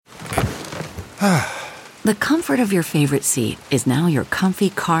The comfort of your favorite seat is now your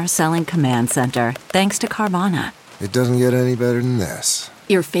comfy car-selling command center, thanks to Carvana. It doesn't get any better than this.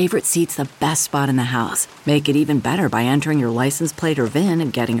 Your favorite seat's the best spot in the house. Make it even better by entering your license plate or VIN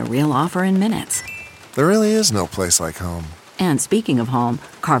and getting a real offer in minutes. There really is no place like home. And speaking of home,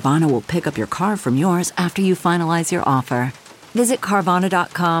 Carvana will pick up your car from yours after you finalize your offer. Visit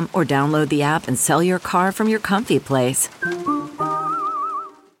Carvana.com or download the app and sell your car from your comfy place.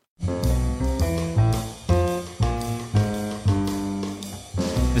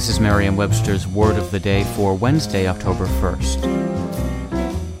 This is Merriam-Webster's Word of the Day for Wednesday, October 1st.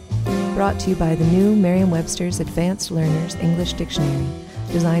 Brought to you by the new Merriam-Webster's Advanced Learners English Dictionary,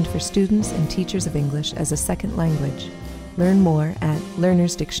 designed for students and teachers of English as a second language. Learn more at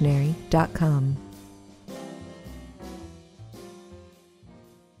learnersdictionary.com.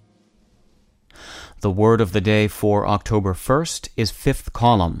 The word of the day for October 1st is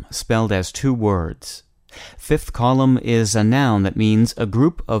FIFTH-KAH-lum, spelled as two words. FIFTH-KAH-lum is a noun that means a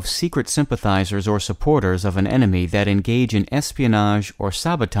group of secret sympathizers or supporters of an enemy that engage in espionage or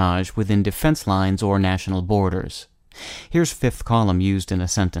sabotage within defense lines or national borders. Here's FIFTH-KAH-lum used in a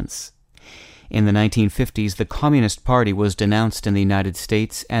sentence. In the 1950s, the Communist Party was denounced in the United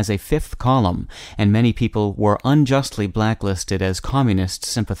States as a fifth column, and many people were unjustly blacklisted as communist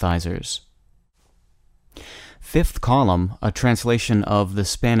sympathizers. FIFTH-KAH-lum, a translation of the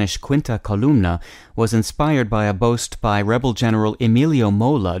Spanish quinta columna, was inspired by a boast by rebel general Emilio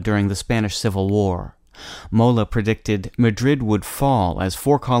Mola during the Spanish Civil War. Mola predicted Madrid would fall as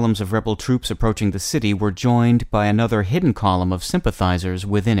 4 columns of rebel troops approaching the city were joined by another hidden column of sympathizers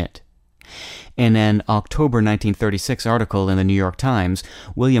within it. In an October 1936 article in the New York Times,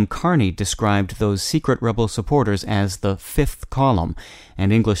 William Carney described those secret rebel supporters as the fifth column,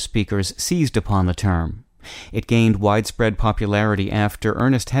 and English speakers seized upon the term. It gained widespread popularity after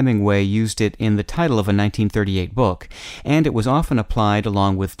Ernest Hemingway used it in the title of a 1938 book, and it was often applied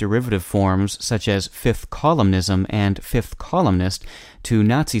along with derivative forms such as fifth columnism and fifth columnist to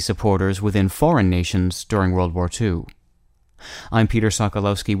Nazi supporters within foreign nations during World War II. I'm Peter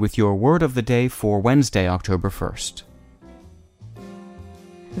Sokolowski with your Word of the Day for Wednesday, October 1st.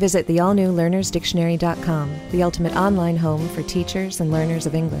 Visit the all-new learnersdictionary.com, the ultimate online home for teachers and learners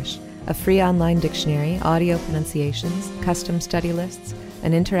of English. A free online dictionary, audio pronunciations, custom study lists,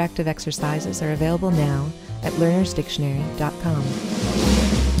 and interactive exercises are available now at learnersdictionary.com.